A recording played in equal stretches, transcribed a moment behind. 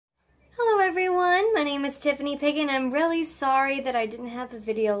it's Tiffany Piggin. I'm really sorry that I didn't have a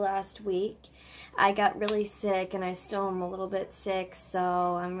video last week. I got really sick and I still am a little bit sick, so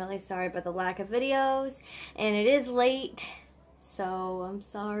I'm really sorry about the lack of videos. And it is late, so I'm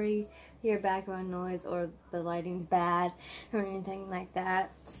sorry if your background noise or the lighting's bad or anything like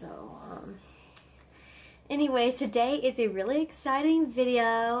that. So, anyways, today is a really exciting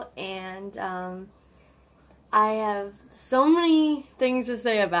video, and I have so many things to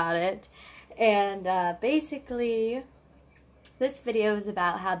say about it. And basically, this video is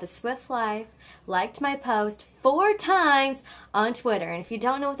about how the Swift Life liked my post 4 times on Twitter. And if you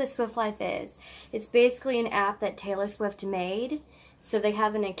don't know what the Swift Life is, it's basically an app that Taylor Swift made. So they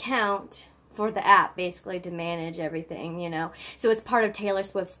have an account for the app, basically, to manage everything, you know. So it's part of Taylor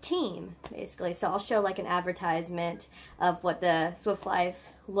Swift's team, basically. So I'll show like an advertisement of what the Swift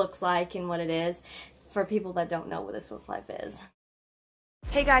Life looks like and what it is for people that don't know what the Swift Life is.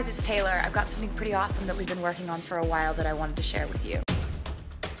 Hey guys, it's Taylor. I've got something pretty awesome that we've been working on for a while that I wanted to share with you.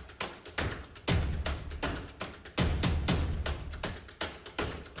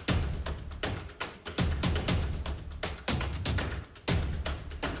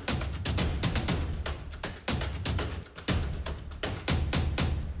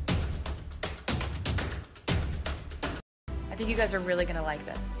 I think you guys are really gonna like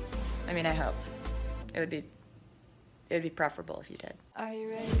this. I mean, I hope. It would be preferable if you did. Are you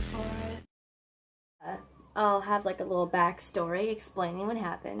ready for it? I'll have like a little backstory explaining what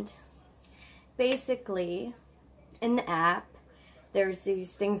happened. Basically, in the app, there's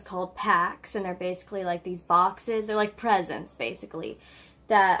these things called packs, and they're basically like these boxes. They're like presents, basically,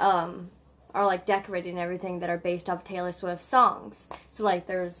 that are like decorated and everything that are based off Taylor Swift songs. So like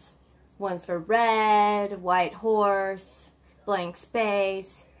there's ones for Red, White Horse, Blank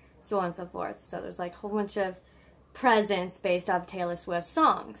Space, so on and so forth. So there's like a whole bunch of presents based off Taylor Swift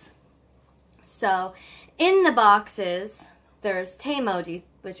songs. So in the boxes there's Taymoji,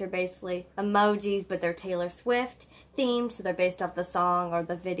 which are basically emojis, but they're Taylor Swift themed, so they're based off the song or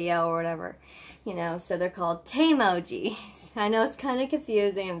the video or whatever, you know. So they're called Taymojis. I know it's kind of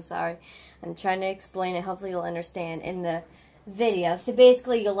confusing, I'm sorry. I'm trying to explain it, hopefully you'll understand in the video. So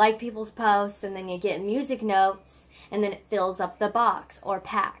basically you like people's posts, and then you get music notes, and then it fills up the box or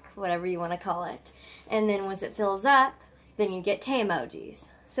pack, whatever you want to call it. And then once it fills up, then you get Taymojis.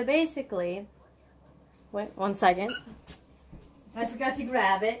 So basically, wait one second. I forgot to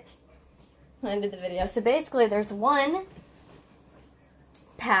grab it when I did the video. So basically there's one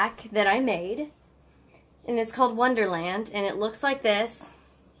pack that I made, and it's called Wonderland, and it looks like this.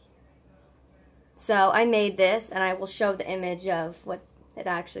 So I made this, and I will show the image of what it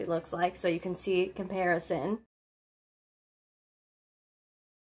actually looks like so you can see comparison.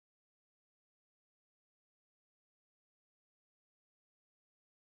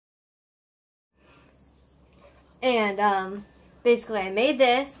 And basically I made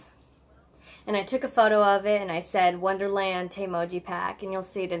this, and I took a photo of it, and I said Wonderland Taymoji pack, and you'll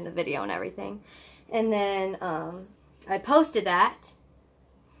see it in the video and everything. And then I posted that,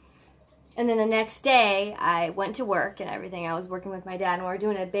 and then the next day I went to work and everything. I was working with my dad, and we were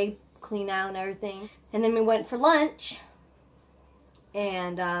doing a big clean out and everything. And then we went for lunch,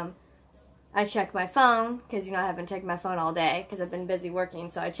 and I checked my phone, because you know I haven't checked my phone all day because I've been busy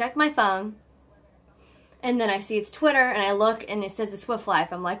working. So I checked my phone, and then I see it's Twitter, and I look, and it says the Swift Life.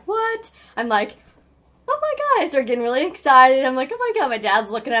 I'm like, what? I'm like, oh my god. I start getting really excited. I'm like, oh my god. My dad's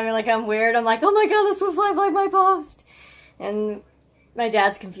looking at me like I'm weird. I'm like, oh my god, the Swift Life liked my post. And my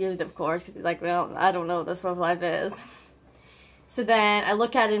dad's confused, of course, because he's like, well, I don't know what the Swift Life is. So then I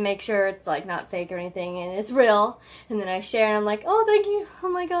look at it and make sure it's like not fake or anything, and it's real. And then I share, and I'm like, oh, thank you. Oh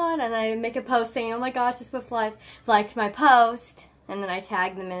my god. And I make a post saying, oh my gosh, the Swift Life liked my post. And then I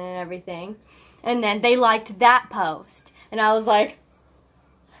tag them in and everything. And then they liked that post. And I was like,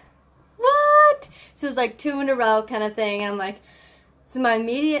 what? So it was like 2 in a row kind of thing. And I'm like, so my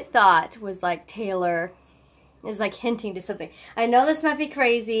immediate thought was like, Taylor is like hinting to something. I know this might be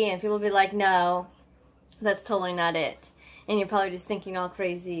crazy, and people will be like, no, that's totally not it. And you're probably just thinking all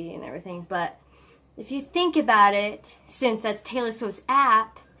crazy and everything. But if you think about it, since that's Taylor Swift's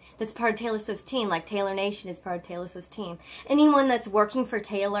app, that's part of Taylor Swift's team, like Taylor Nation is part of Taylor Swift's team. Anyone that's working for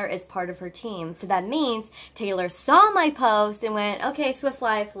Taylor is part of her team. So that means Taylor saw my post and went, okay, Swift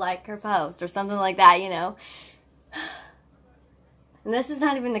Life, like her post, or something like that, you know. And this is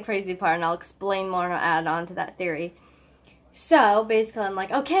not even the crazy part, and I'll explain more and I'll add on to that theory. So basically I'm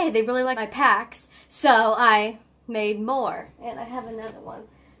like, okay, they really like my packs, so I made more. And I have another one.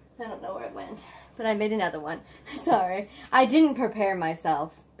 I don't know where it went, but I made another one. Sorry. I didn't prepare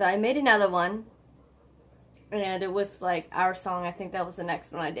myself. But I made another one, and it was like our song. I think that was the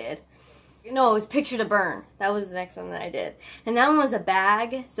next one I did. No, it was Picture to Burn. That was the next one that I did. And that one was a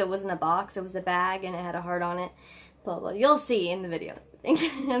bag, so it wasn't a box. It was a bag, and it had a heart on it. Blah, blah. You'll see in the video.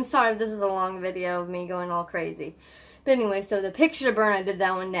 I'm sorry if this is a long video of me going all crazy. But anyway, so the Picture to Burn, I did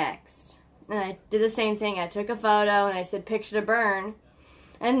that one next. And I did the same thing. I took a photo, and I said Picture to Burn.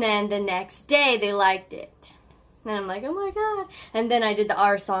 And then the next day, they liked it. And I'm like, oh my god. And then I did the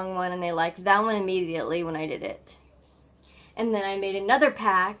Our Song one, and they liked that one immediately when I did it. And then I made another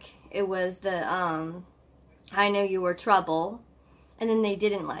pack. It was the, I Know You Were Trouble. And then they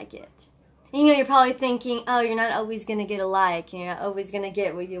didn't like it. And, you know, you're probably thinking, oh, you're not always going to get a like. You're not always going to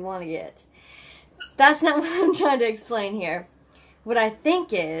get what you want to get. That's not what I'm trying to explain here. What I think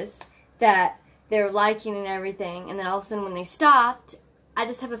is that they're liking and everything. And then all of a sudden when they stopped, I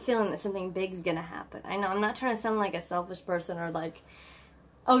just have a feeling that something big's going to happen. I know, I'm not trying to sound like a selfish person or like,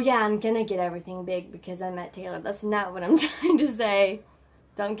 oh yeah, I'm going to get everything big because I met Taylor. That's not what I'm trying to say.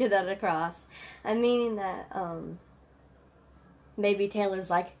 Don't get that across. I mean that maybe Taylor's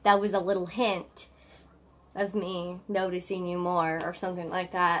like, that was a little hint of me noticing you more or something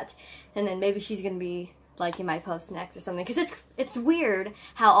like that. And then maybe she's going to be liking my post next or something. Because it's weird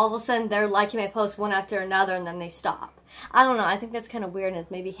how all of a sudden they're liking my post one after another and then they stop. I don't know. I think that's kind of weird and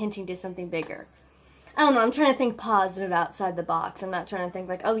it's maybe hinting to something bigger. I don't know. I'm trying to think positive outside the box. I'm not trying to think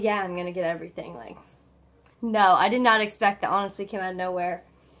like, oh yeah, I'm going to get everything. Like, no, I did not expect that. Honestly, came out of nowhere.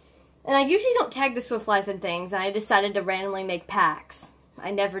 And I usually don't tag the Swift Life and things. And I decided to randomly make packs.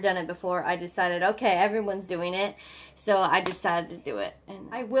 I never done it before. I decided, okay, everyone's doing it. So I decided to do it. And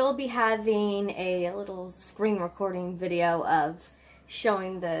I will be having a little screen recording video of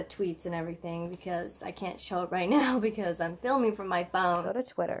showing the tweets and everything. Because I can't show it right now because I'm filming from my phone. Go to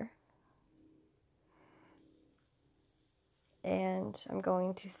Twitter. And I'm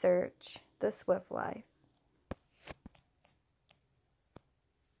going to search the Swift Life.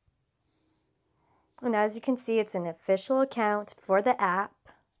 And as you can see, it's an official account for the app.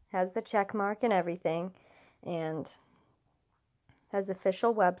 Has the check mark and everything. And has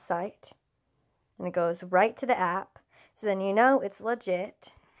official website. And it goes right to the app. So then you know it's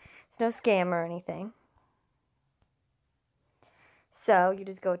legit. It's no scam or anything. So you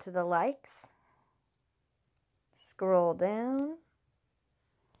just go to the likes. Scroll down.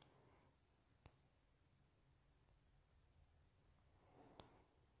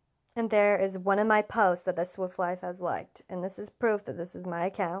 And there is one of my posts that the Swift Life has liked. And this is proof that this is my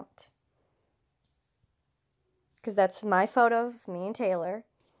account. Because that's my photo of me and Taylor.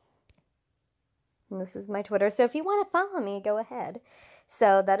 And this is my Twitter. So if you want to follow me, go ahead.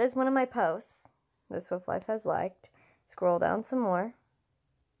 So that is one of my posts the Swift Life has liked. Scroll down some more.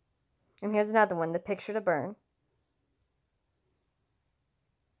 And here's another one, the Picture to Burn.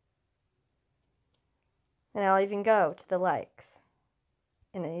 And I'll even go to the likes.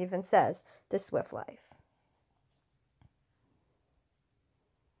 And it even says, the Swift Life.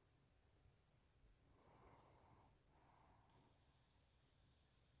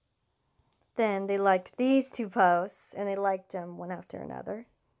 Then they liked these two posts, and they liked them one after another.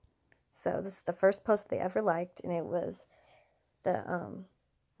 So this is the first post they ever liked, and it was the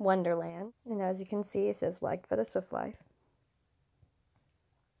Wonderland. And as you can see, it says, liked by the Swift Life.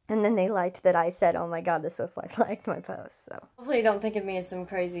 And then they liked that I said, oh my god, the Swift Life liked my post. So hopefully you don't think of me as some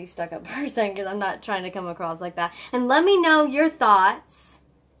crazy stuck-up person, because I'm not trying to come across like that. And let me know your thoughts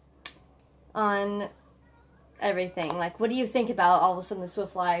on everything. Like, what do you think about all of a sudden the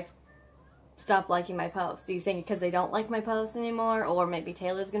Swift Life stopped liking my posts? Do you think because they don't like my posts anymore? Or maybe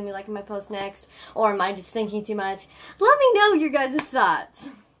Taylor's going to be liking my post next? Or am I just thinking too much? Let me know your guys' thoughts.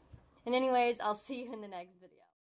 And anyways, I'll see you in the next video.